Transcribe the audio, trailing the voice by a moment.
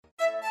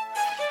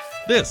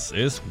This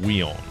is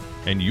WION,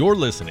 and you're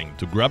listening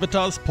to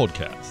Gravitas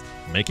podcast,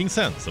 making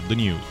sense of the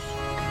news.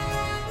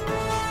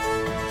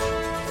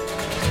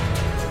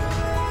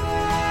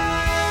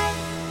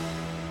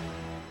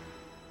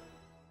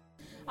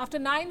 After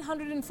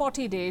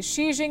 940 days,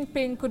 Xi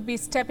Jinping could be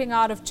stepping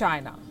out of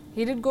China.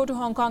 He did go to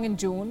Hong Kong in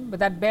June, but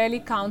that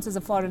barely counts as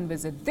a foreign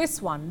visit. This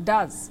one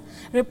does.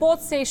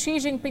 Reports say Xi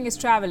Jinping is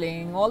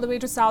traveling all the way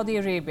to Saudi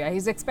Arabia.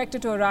 He's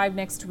expected to arrive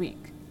next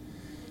week.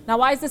 Now,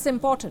 why is this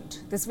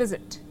important, this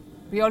visit?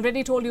 We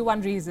already told you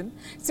one reason.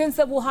 Since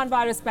the Wuhan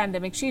virus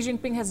pandemic, Xi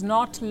Jinping has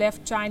not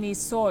left Chinese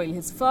soil.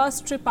 His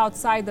first trip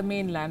outside the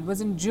mainland was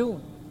in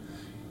June.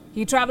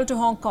 He traveled to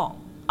Hong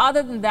Kong.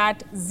 Other than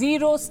that,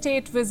 0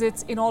 state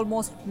visits in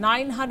almost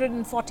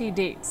 940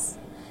 days.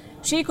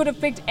 Xi could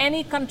have picked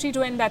any country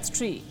to end that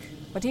streak,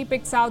 but he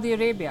picked Saudi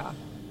Arabia.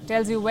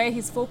 Tells you where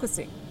he's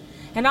focusing.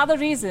 Another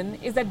reason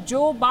is that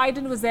Joe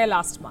Biden was there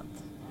last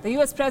month. The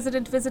US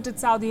president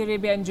visited Saudi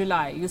Arabia in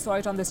July. You saw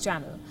it on this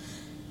channel.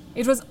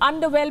 It was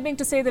underwhelming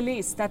to say the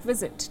least, that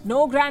visit.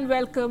 No grand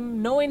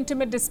welcome, no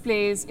intimate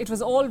displays. It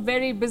was all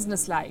very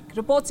businesslike.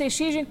 Reports say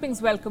Xi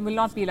Jinping's welcome will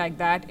not be like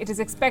that. It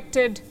is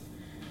expected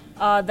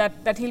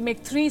that he'll make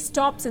 3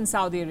 stops in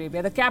Saudi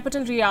Arabia: the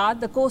capital Riyadh,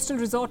 the coastal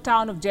resort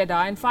town of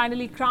Jeddah, and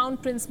finally Crown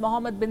Prince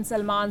Mohammed bin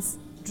Salman's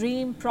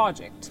dream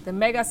project, the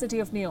mega city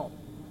of Neom.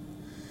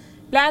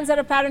 Plans are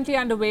apparently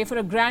underway for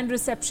a grand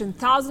reception.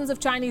 Thousands of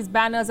Chinese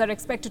banners are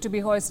expected to be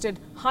hoisted.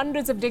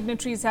 Hundreds of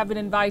dignitaries have been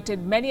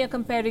invited. Many are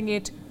comparing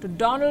it to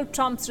Donald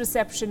Trump's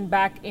reception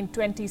back in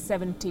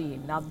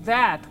 2017. Now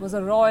that was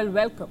a royal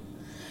welcome.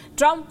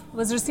 Trump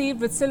was received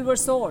with silver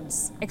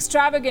swords,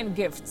 extravagant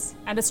gifts,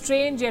 and a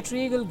strange yet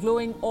regal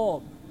glowing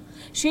orb.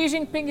 Xi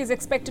Jinping is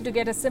expected to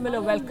get a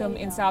similar welcome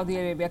in Saudi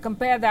Arabia.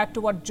 Compare that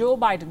to what Joe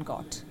Biden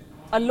got.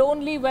 A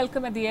lonely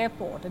welcome at the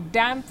airport, a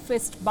damp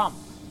fist bump,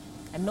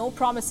 and no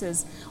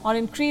promises on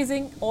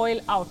increasing oil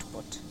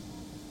output.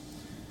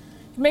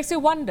 It makes you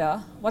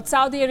wonder what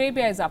Saudi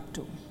Arabia is up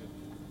to.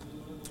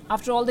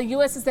 After all, the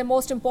US is their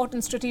most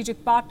important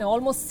strategic partner.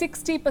 Almost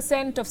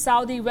 60% of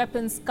Saudi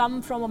weapons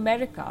come from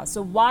America.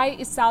 So why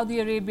is Saudi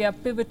Arabia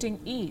pivoting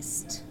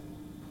east?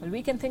 Well,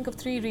 we can think of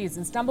 3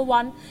 reasons. Number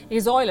 1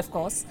 is oil, of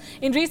course.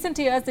 In recent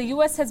years, the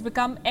US has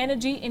become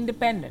energy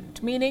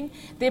independent, meaning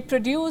they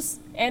produce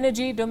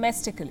energy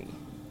domestically.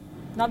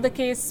 Not the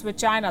case with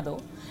China,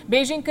 though.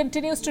 Beijing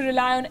continues to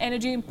rely on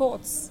energy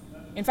imports.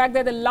 In fact,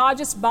 they're the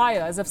largest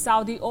buyers of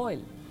Saudi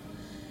oil.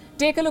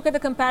 Take a look at the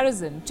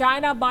comparison.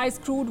 China buys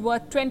crude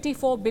worth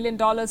 $24 billion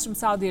from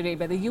Saudi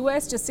Arabia. The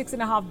US just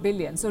 $6.5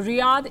 billion. So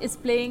Riyadh is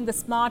playing the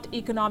smart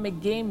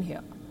economic game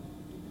here.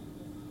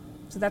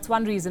 So that's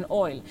one reason,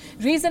 oil.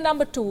 Reason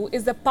number 2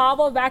 is the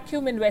power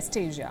vacuum in West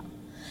Asia.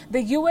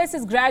 The US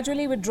is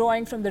gradually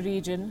withdrawing from the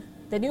region.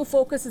 The new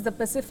focus is the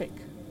Pacific.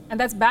 And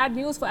that's bad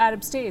news for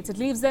Arab states. It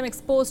leaves them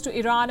exposed to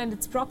Iran and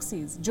its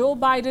proxies. Joe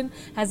Biden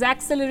has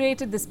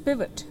accelerated this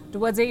pivot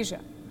towards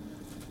Asia.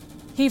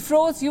 He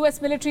froze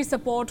US military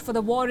support for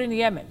the war in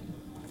Yemen.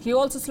 He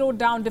also slowed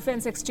down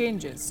defense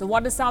exchanges. So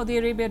what does Saudi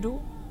Arabia do?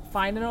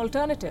 Find an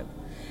alternative.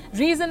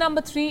 Reason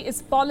number 3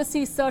 is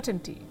policy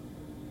certainty.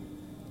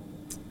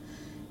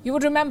 You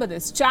would remember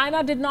this.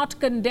 China did not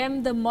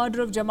condemn the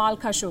murder of Jamal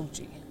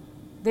Khashoggi.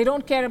 They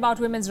don't care about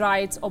women's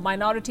rights or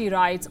minority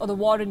rights or the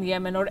war in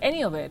Yemen or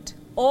any of it.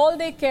 All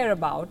they care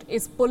about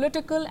is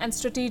political and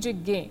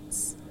strategic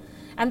gains.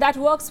 And that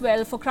works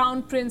well for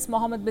Crown Prince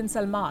Mohammed bin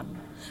Salman.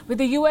 With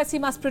the US, he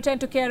must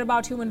pretend to care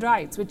about human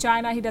rights. With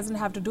China, he doesn't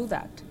have to do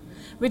that.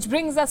 Which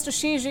brings us to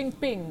Xi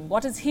Jinping.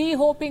 What is he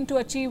hoping to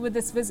achieve with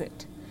this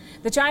visit?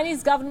 The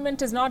Chinese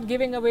government is not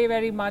giving away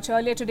very much.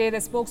 Earlier today, the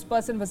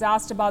spokesperson was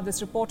asked about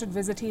this reported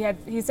visit.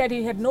 He said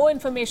he had no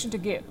information to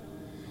give.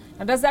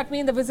 Now, does that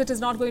mean the visit is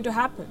not going to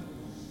happen?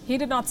 He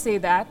did not say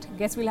that.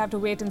 Guess we'll have to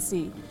wait and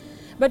see.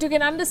 But you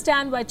can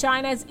understand why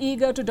China is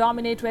eager to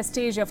dominate West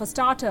Asia. For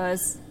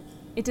starters,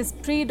 it is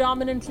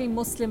predominantly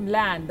Muslim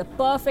land, the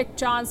perfect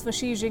chance for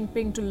Xi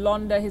Jinping to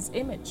launder his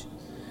image.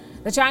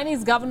 The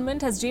Chinese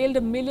government has jailed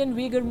 1 million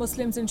Uyghur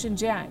Muslims in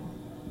Xinjiang.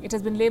 It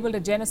has been labeled a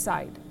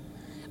genocide.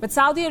 But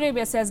Saudi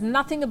Arabia says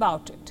nothing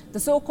about it. The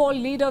so-called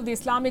leader of the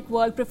Islamic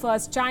world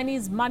prefers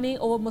Chinese money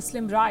over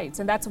Muslim rights,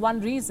 and that's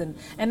one reason.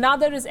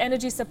 Another is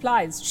energy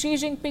supplies. Xi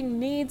Jinping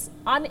needs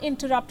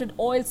uninterrupted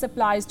oil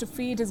supplies to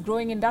feed his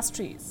growing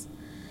industries.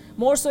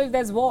 More so if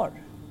there's war.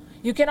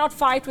 You cannot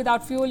fight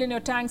without fuel in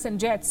your tanks and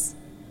jets.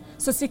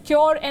 So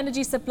secure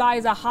energy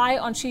supplies are high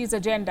on Xi's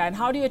agenda. And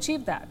how do you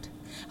achieve that?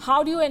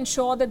 How do you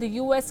ensure that the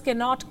US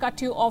cannot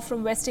cut you off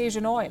from West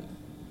Asian oil?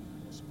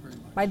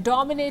 By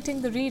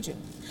dominating the region,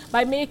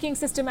 by making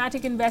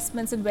systematic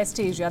investments in West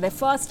Asia. Their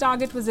first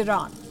target was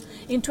Iran.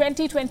 In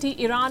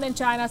 2020, Iran and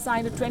China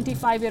signed a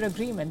 25-year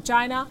agreement.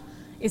 China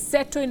is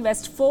set to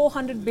invest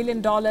 $400 billion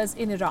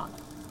in Iran.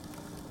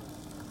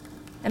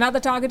 Another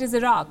target is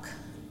Iraq.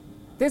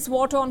 This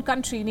war-torn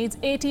country needs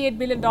 $88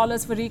 billion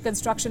for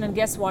reconstruction, and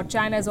guess what?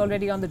 China is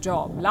already on the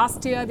job.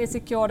 Last year, they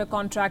secured a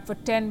contract for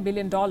 $10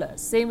 billion.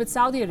 Same with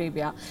Saudi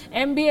Arabia.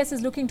 MBS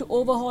is looking to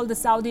overhaul the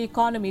Saudi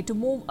economy to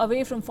move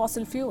away from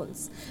fossil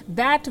fuels.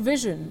 That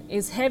vision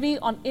is heavy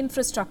on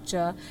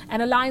infrastructure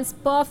and aligns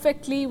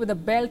perfectly with the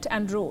Belt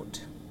and Road.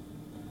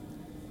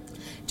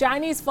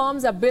 Chinese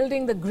firms are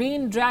building the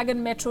Green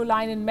Dragon metro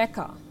line in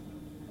Mecca.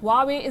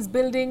 Huawei is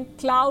building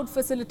cloud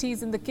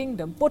facilities in the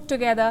kingdom. Put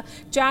together,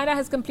 China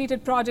has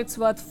completed projects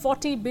worth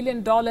 $40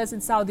 billion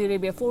in Saudi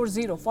Arabia,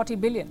 40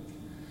 billion.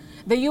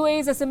 The UAE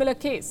is a similar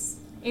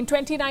case. In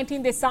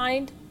 2019, they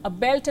signed a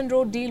Belt and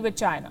Road deal with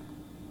China.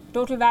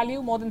 Total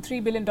value, more than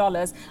 $3 billion.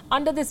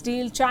 Under this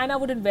deal, China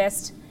would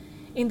invest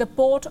in the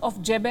port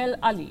of Jebel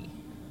Ali.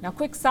 Now,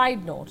 quick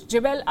side note,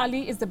 Jebel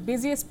Ali is the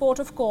busiest port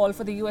of call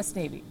for the US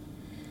Navy.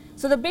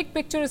 So the big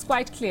picture is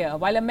quite clear.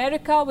 While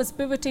America was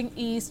pivoting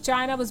east,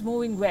 China was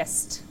moving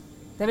west.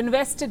 They've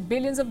invested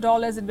billions of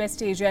dollars in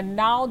West Asia, and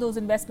now those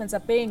investments are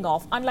paying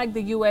off. Unlike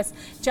the US,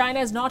 China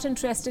is not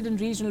interested in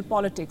regional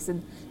politics,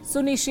 in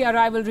Sunni-Shia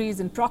rivalries,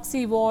 in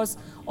proxy wars,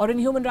 or in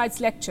human rights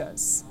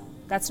lectures.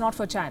 That's not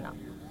for China.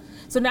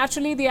 So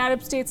naturally, the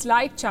Arab states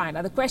like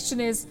China. The question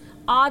is,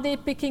 are they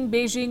picking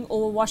Beijing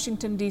over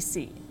Washington,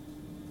 D.C.?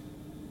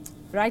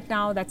 Right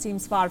now, that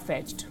seems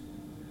far-fetched.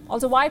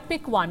 Also, why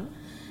pick one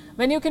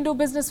when you can do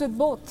business with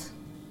both?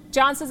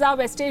 Chances are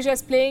West Asia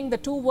is playing the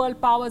two world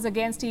powers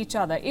against each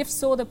other. If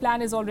so, the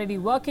plan is already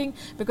working,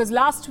 because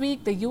last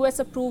week the US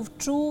approved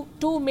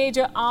two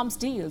major arms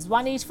deals,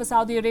 one each for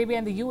Saudi Arabia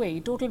and the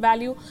UAE, total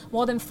value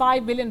more than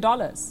 $5 billion.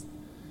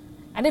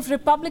 And if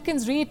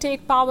Republicans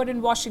retake power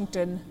in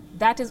Washington,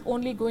 that is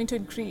only going to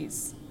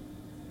increase.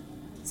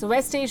 So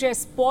West Asia is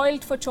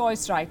spoiled for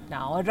choice right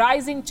now. A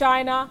rising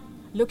China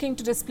looking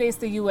to displace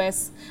the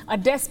US, a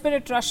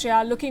desperate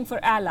Russia looking for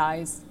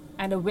allies,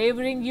 and a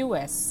wavering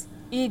US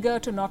eager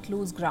to not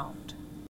lose ground.